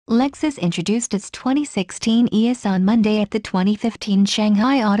Lexus introduced its 2016 ES on Monday at the 2015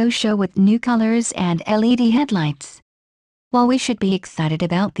 Shanghai Auto Show with new colors and LED headlights. While we should be excited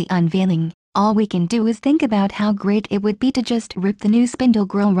about the unveiling, all we can do is think about how great it would be to just rip the new spindle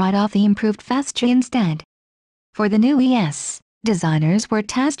grille right off the improved fascia instead. For the new ES, designers were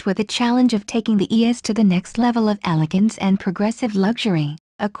tasked with the challenge of taking the ES to the next level of elegance and progressive luxury,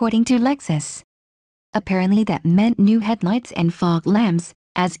 according to Lexus. Apparently that meant new headlights and fog lamps,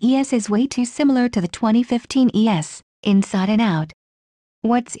 as ES is way too similar to the 2015 ES, inside and out.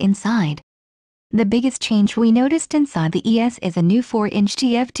 What's inside? The biggest change we noticed inside the ES is a new 4-inch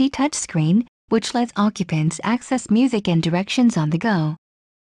TFT touchscreen, which lets occupants access music and directions on the go.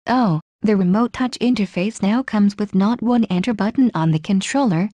 Oh, the remote touch interface now comes with not one enter button on the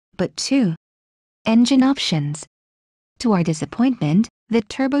controller, but two. Engine options. To our disappointment, the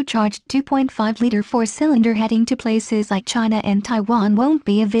turbocharged 2.5-liter four-cylinder heading to places like China and Taiwan won't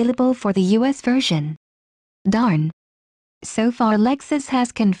be available for the US version. Darn. So far Lexus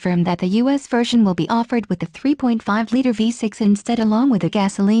has confirmed that the US version will be offered with the 3.5-liter V6 instead, along with a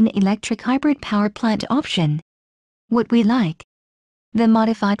gasoline-electric hybrid power plant option. What we like. The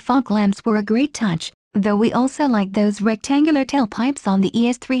modified fog lamps were a great touch, though we also like those rectangular tailpipes on the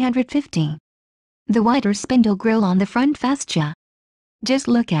ES350. The wider spindle grille on the front fascia. Just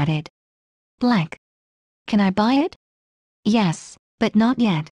look at it. Black. Can I buy it? Yes, but not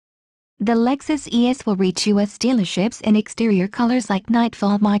yet. The Lexus ES will reach US dealerships in exterior colors like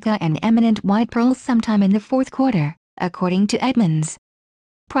Nightfall Mica and Eminent White Pearl sometime in the fourth quarter, according to Edmunds.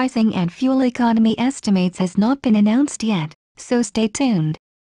 Pricing and fuel economy estimates has not been announced yet, so stay tuned.